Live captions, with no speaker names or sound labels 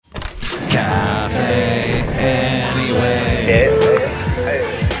Cafe Anyway.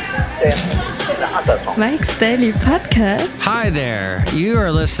 Mike's Daily Podcast. Hi there. You are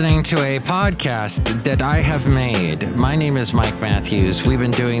listening to a podcast that I have made. My name is Mike Matthews. We've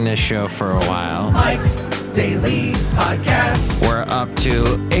been doing this show for a while. Mike's Daily Podcast. We're up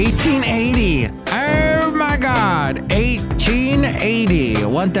to 1880. Oh my God. 1880.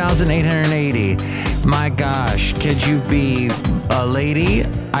 1880. My gosh. Could you be a lady?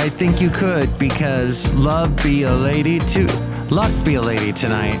 I think you could, because love be a lady too. Luck be a lady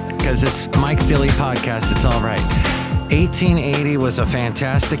tonight, because it's Mike's Daily Podcast. It's all right. 1880 was a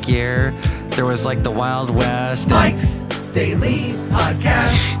fantastic year. There was like the Wild West. Mike's Daily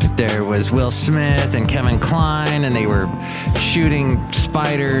Podcast. There was Will Smith and Kevin Kline, and they were shooting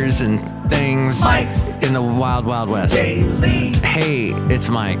spiders and things in the Wild Wild West. Daily. Hey, it's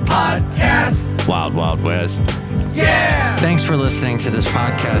Mike. Podcast. Wild Wild West. Yeah. Thanks for listening to this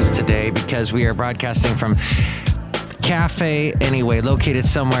podcast today, because we are broadcasting from Cafe Anyway, located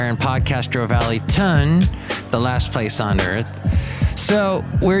somewhere in Podcastro Valley, Ton, the last place on earth. So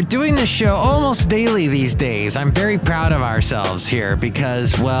we're doing this show almost daily these days. I'm very proud of ourselves here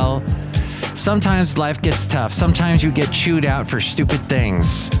because, well, sometimes life gets tough. Sometimes you get chewed out for stupid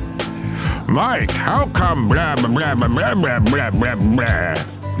things. Mike, how come blah, blah, blah, blah, blah, blah, blah, blah?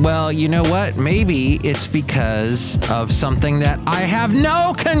 Well, you know what? Maybe it's because of something that I have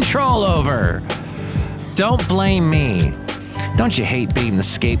no control over. Don't blame me. Don't you hate being the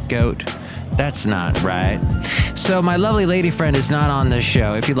scapegoat? That's not right. So my lovely lady friend is not on this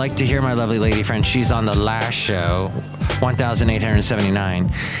show. If you'd like to hear my lovely lady friend, she's on the last show,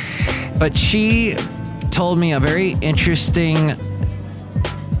 1879. But she told me a very interesting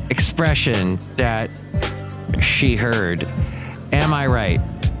expression that she heard. Am I right?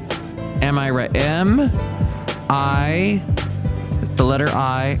 Am I right? The letter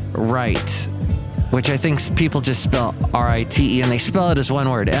I, right. Which I think people just spell R-I-T-E, and they spell it as one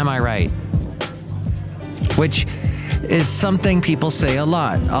word. Am I right? Which is something people say a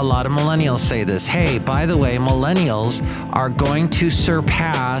lot. A lot of millennials say this. Hey, by the way, millennials are going to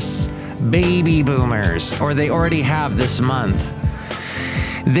surpass baby boomers, or they already have this month.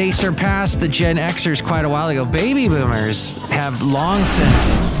 They surpassed the Gen Xers quite a while ago. Baby boomers have long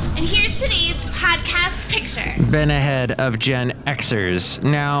since... And here's today's podcast picture. Been ahead of Gen Xers.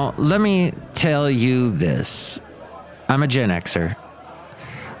 Now, let me tell you this. I'm a Gen Xer.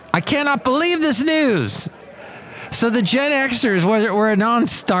 I cannot believe this news. So the Gen Xers were a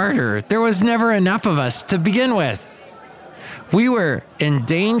non-starter. There was never enough of us to begin with. We were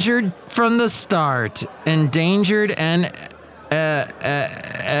endangered from the start. Endangered and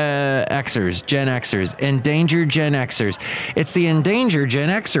Xers, Gen Xers, endangered Gen Xers. It's the Endangered Gen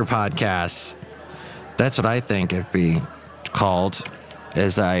Xer podcast. That's what I think it'd be called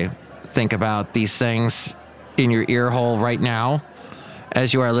as I think about these things in your ear hole right now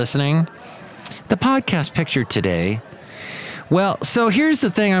as you are listening. The podcast picture today. Well, so here's the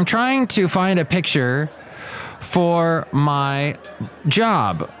thing. I'm trying to find a picture for my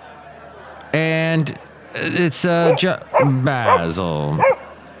job. And it's Basil.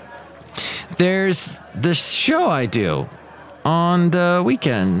 There's this show I do on the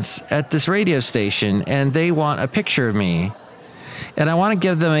weekends at this radio station, and they want a picture of me. And I want to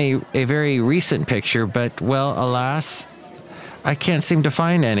give them a very recent picture, but, well, alas, I can't seem to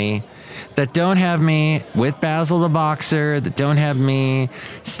find any that don't have me with Basil the Boxer, that don't have me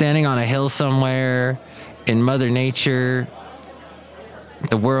standing on a hill somewhere in Mother Nature,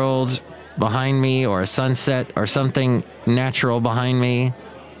 the world behind me, or a sunset or something natural behind me.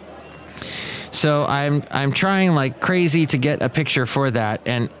 So I'm trying like crazy to get a picture for that,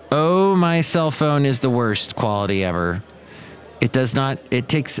 and oh, my cell phone is the worst quality ever. It does not. It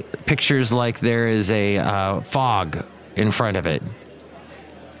takes pictures like there is a fog in front of it.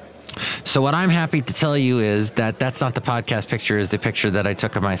 So what I'm happy to tell you is that that's not the podcast picture. Is the picture that I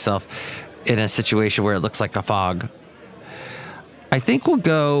took of myself in a situation where it looks like a fog. I think we'll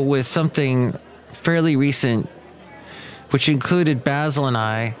go with something fairly recent, which included Basil and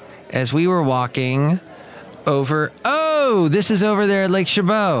I as we were walking over. Oh, this is over there at Lake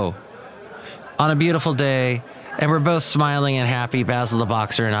Chabot on a beautiful day. And we're both smiling and happy, Basil the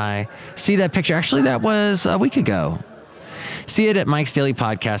Boxer and I. See that picture? Actually, that was a week ago. See it at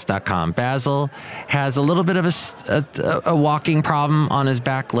mikesdailypodcast.com. Basil has a little bit of a walking problem on his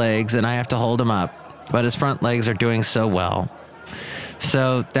back legs, and I have to hold him up. But his front legs are doing so well.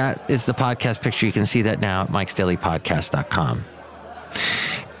 So that is the podcast picture. You can see that now at mikesdailypodcast.com.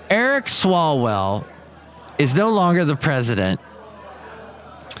 Eric Swalwell is no longer the president.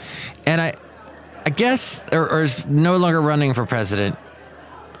 And I guess, or is no longer running for president.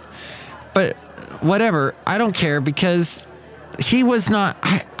 But whatever, I don't care because he was not.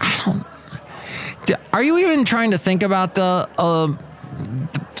 I don't. Are you even trying to think about the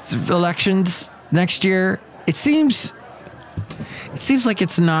elections next year? It seems like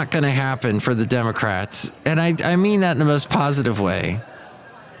it's not going to happen for the Democrats, and I mean that in the most positive way.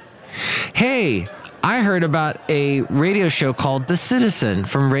 Hey, I heard about a radio show called The Citizen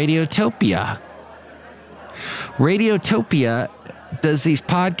from Radiotopia. Radiotopia does these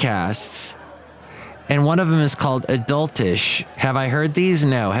podcasts, and one of them is called Adultish. Have I heard these?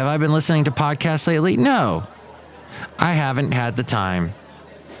 No. Have I been listening to podcasts lately? No. I haven't had the time.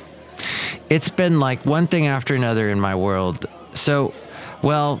 It's been like one thing after another in my world. So,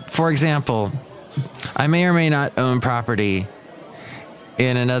 well, for example, I may or may not own property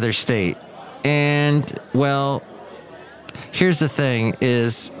in another state. And, well, here's the thing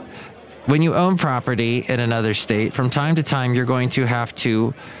is when you own property in another state, from time to time, you're going to have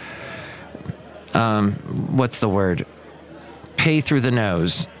to, pay through the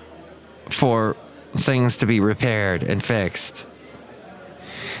nose for things to be repaired and fixed.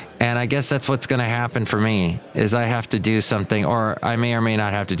 And I guess that's what's going to happen for me is I have to do something, or I may or may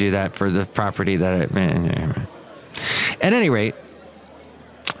not have to do that for the property that At any rate,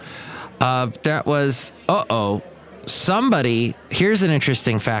 that was, somebody, here's an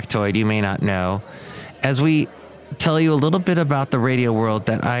interesting factoid you may not know. As we tell you a little bit about the radio world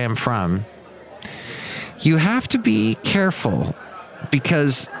that I am from, you have to be careful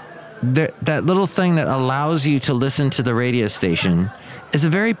because that little thing that allows you to listen to the radio station is a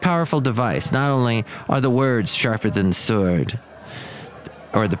very powerful device. Not only are the words sharper than the sword,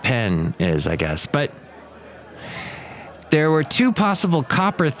 or the pen is, I guess, but there were two possible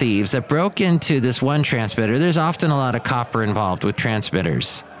copper thieves that broke into this one transmitter. There's often a lot of copper involved with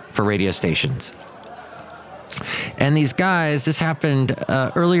transmitters for radio stations. And these guys, this happened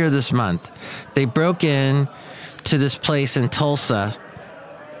earlier this month. They broke in to this place in Tulsa,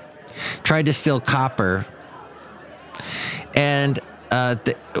 tried to steal copper, and there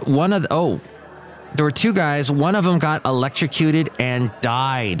were two guys. One of them got electrocuted and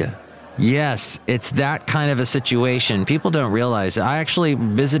died. Yes, it's that kind of a situation. People don't realize it. I actually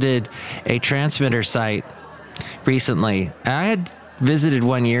visited a transmitter site recently. I had visited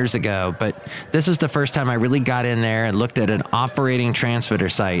one years ago, but this was the first time I really got in there and looked at an operating transmitter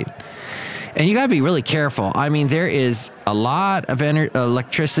site. And you got to be really careful. I mean, there is a lot of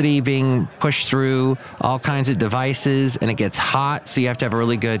electricity being pushed through all kinds of devices, and it gets hot, so you have to have a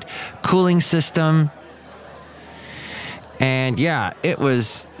really good cooling system. And yeah, it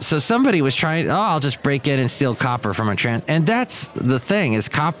was, so somebody was trying, I'll just break in and steal copper from a and that's the thing, is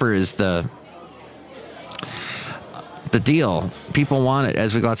copper is the deal. People want it.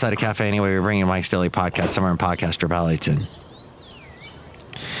 As we go outside a cafe anyway, we're bringing Mike's Daily Podcast somewhere in Podcaster Valleyton.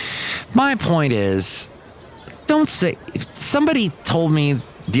 My point is, don't say, somebody told me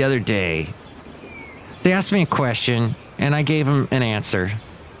the other day, they asked me a question and I gave them an answer.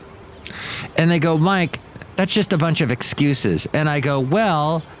 And they go, Mike, that's just a bunch of excuses. And I go,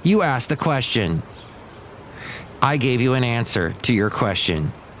 well, you asked the question. I gave you an answer to your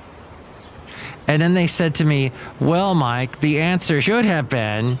question. And then they said to me, well, Mike, the answer should have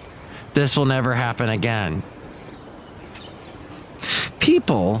been, this will never happen again.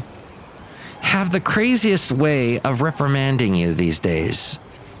 People have the craziest way of reprimanding you these days.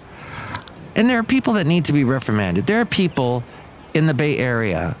 And there are people that need to be reprimanded. There are people in the Bay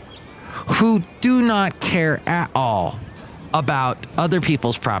Area who do not care at all about other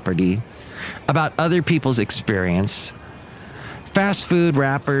people's property, about other people's experience. Fast food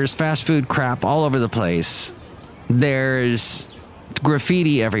wrappers, fast food crap all over the place. There's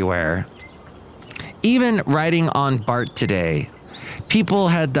graffiti everywhere. Even writing on BART today, people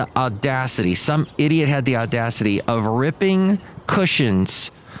had the audacity, some idiot had the audacity of ripping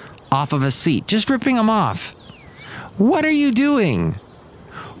cushions off of a seat, just ripping them off. What are you doing?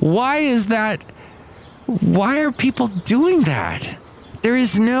 Why is that? Why are people doing that? There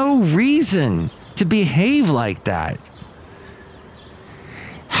is no reason to behave like that.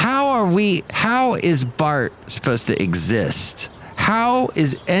 How is BART supposed to exist? How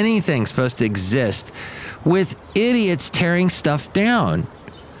is anything supposed to exist with idiots tearing stuff down?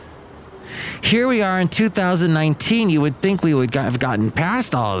 Here we are in 2019. You would think we would have gotten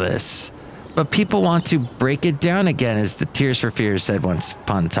past all of this, but people want to break it down again, as the Tears for Fears said once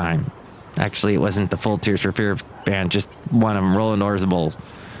upon a time. Actually, it wasn't the full Tears for Fears band, just one of them, Roland Orzabal.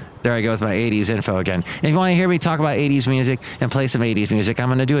 There I go with my 80s info again. And if you want to hear me talk about 80s music and play some 80s music, I'm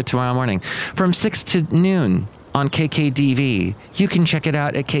going to do it tomorrow morning from 6 to noon on KKDV. You can check it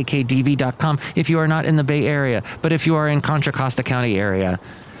out at kkdv.com if you are not in the Bay Area. But if you are in Contra Costa County area,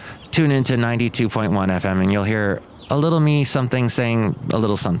 tune into 92.1 FM and you'll hear a little me something saying a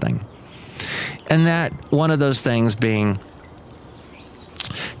little something. And that one of those things being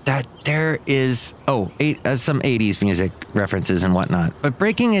that there is, some 80s music references and whatnot. But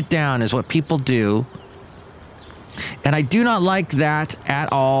breaking it down is what people do. And I do not like that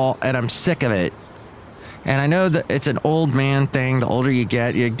at all. And I'm sick of it. And I know that it's an old man thing. The older you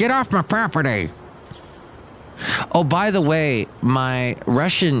get off my property. Oh, by the way, my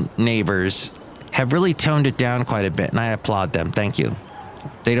Russian neighbors have really toned it down quite a bit. And I applaud them. Thank you.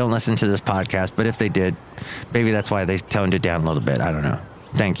 They don't listen to this podcast. But if they did, maybe that's why they toned it down a little bit. I don't know.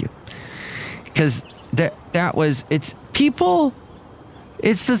 Thank you. Because it's people.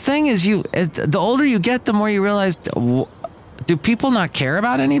 It's the thing is the older you get, the more you realize, do people not care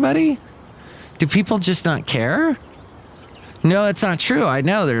about anybody? Do people just not care? No, it's not true. I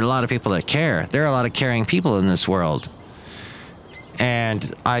know there are a lot of people that care. There are a lot of caring people in this world.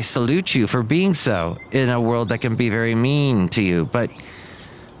 And I salute you for being so in a world that can be very mean to you. But,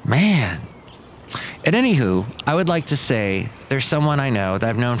 man. And anywho, I would like to say there's someone I know that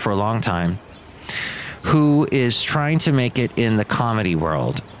I've known for a long time who is trying to make it in the comedy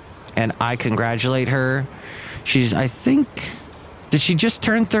world. And I congratulate her. I think, did she just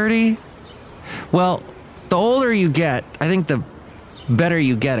turn 30? Well, the older you get, I think the better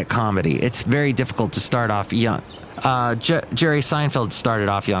you get at comedy. It's very difficult to start off young. Jerry Seinfeld started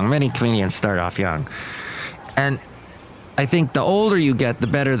off young. Many comedians start off young. And I think the older you get, the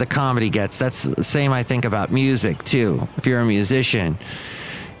better the comedy gets. That's the same I think about music, too, if you're a musician.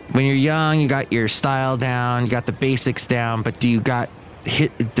 When you're young, you got your style down, you got the basics down, but do you got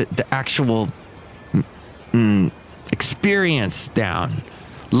hit the actual experience down,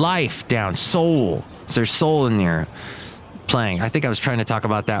 life down, soul? Is there soul in there playing? I think I was trying to talk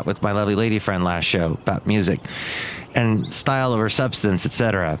about that with my lovely lady friend last show about music and style over substance,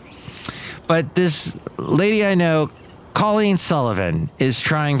 etc. But this lady I know, Colleen Sullivan, is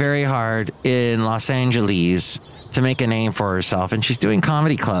trying very hard in Los Angeles to make a name for herself, and she's doing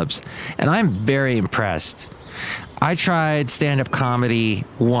comedy clubs, and I'm very impressed. I tried stand-up comedy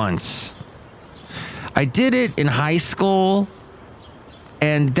once. I did it in high school,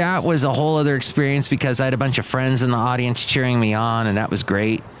 and that was a whole other experience because I had a bunch of friends in the audience cheering me on, and that was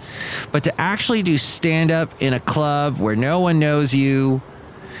great. But to actually do stand-up in a club where no one knows you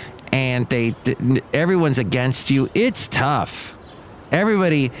and everyone's against you, it's tough.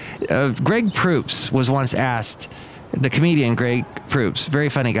 Everybody, Greg Proops was once asked, the comedian Greg Proops, very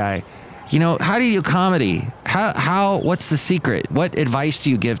funny guy, how do you do comedy? What's the secret? What advice do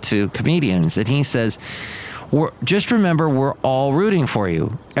you give to comedians? And he says, just remember, we're all rooting for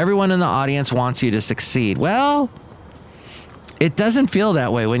you. Everyone in the audience wants you to succeed. Well, it doesn't feel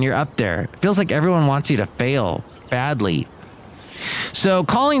that way when you're up there. It feels like everyone wants you to fail badly. So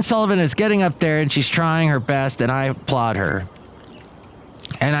Colleen Sullivan is getting up there and she's trying her best, and I applaud her.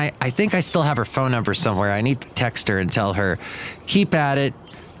 And I think I still have her phone number somewhere. I need to text her and tell her, keep at it.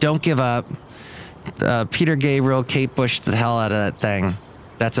 Don't give up. Peter Gabriel, Kate Bush the hell out of that thing.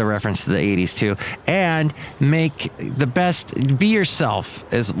 That's a reference to the 80s too. And make the best, be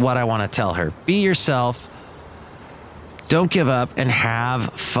yourself is what I want to tell her. Be yourself. Don't give up and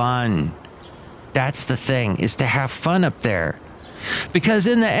have fun. That's the thing, is to have fun up there. Because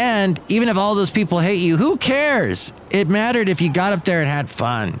in the end, even if all those people hate you, who cares? It mattered if you got up there and had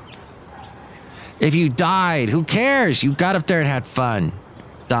fun. If you died, who cares? You got up there and had fun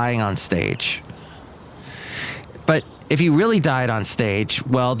dying on stage. But if you really died on stage,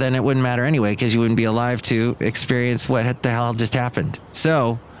 well, then it wouldn't matter anyway, because you wouldn't be alive to experience what the hell just happened.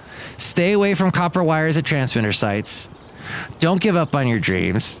 So stay away from copper wires at transmitter sites. Don't give up on your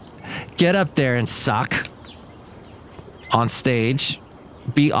dreams. Get up there and suck on stage,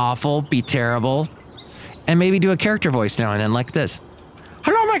 be awful, be terrible, and maybe do a character voice now and then like this.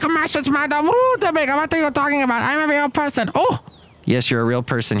 Hello, Michael Masters, Madam Rutabaga. What are you talking about? I'm a real person. Oh, yes, you're a real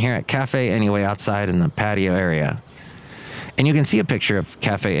person here at Cafe Anyway outside in the patio area. And you can see a picture of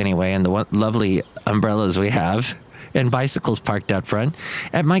Cafe Anyway and the lovely umbrellas we have and bicycles parked out front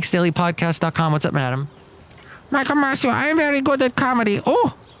at mikesdailypodcast.com. What's up, madam? Michael Masters, I'm very good at comedy.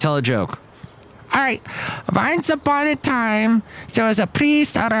 Oh, tell a joke. All right. Once upon a time, there was a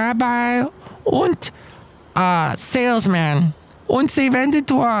priest, a rabbi, and a salesman. And they went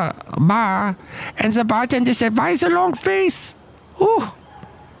into a bar, and the bartender said, "Why is a long face?" Ooh.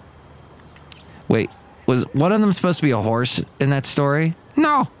 Wait, was one of them supposed to be a horse in that story?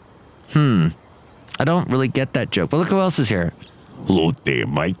 No. I don't really get that joke, but look who else is here. Hello there,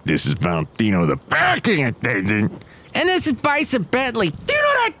 Mike. This is Valentino, the parking attendant. And this is Bison Bentley. Do you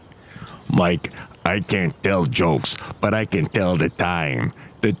know that? Mike, I can't tell jokes, but I can tell the time.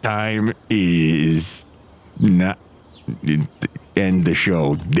 The time is not end the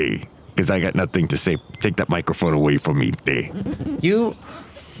show day because I got nothing to say. Take that microphone away from me day. You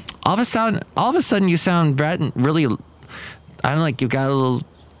all of a sudden you sound really. I don't know, like you got a little.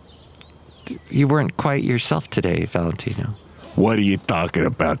 You weren't quite yourself today, Valentino. What are you talking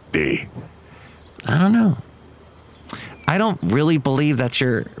about, day? I don't know. I don't really believe that's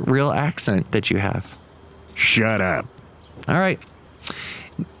your real accent that you have. Shut up. All right.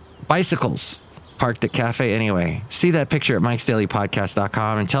 Bicycles parked at Cafe Anyway. See that picture at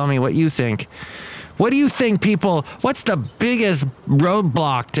mikesdailypodcast.com and tell me what you think. What do you think, people? What's the biggest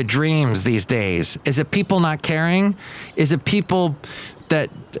roadblock to dreams these days? Is it people not caring? Is it people that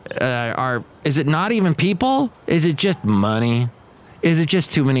is it not even people? Is it just money? Is it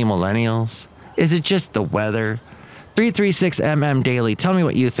just too many millennials? Is it just the weather? 336MM Daily. Tell me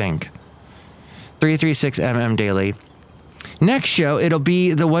what you think. 336MM Daily. Next show, it'll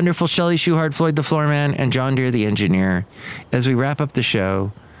be the wonderful Shelley Shuhart, Floyd the Floorman, and John Deere the Engineer as we wrap up the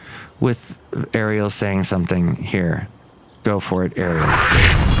show with Ariel saying something here. Go for it, Ariel.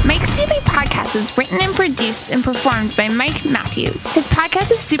 Mike's Daily Podcast is written and produced and performed by Mike Matthews. His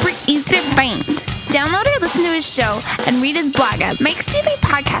podcast is super easy to find. Download or listen to his show and read his blog at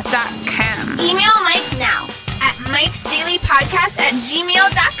mikesdailypodcast.com. Email Mike now at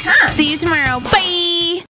mikesdailypodcast@gmail.com. See you tomorrow. Bye.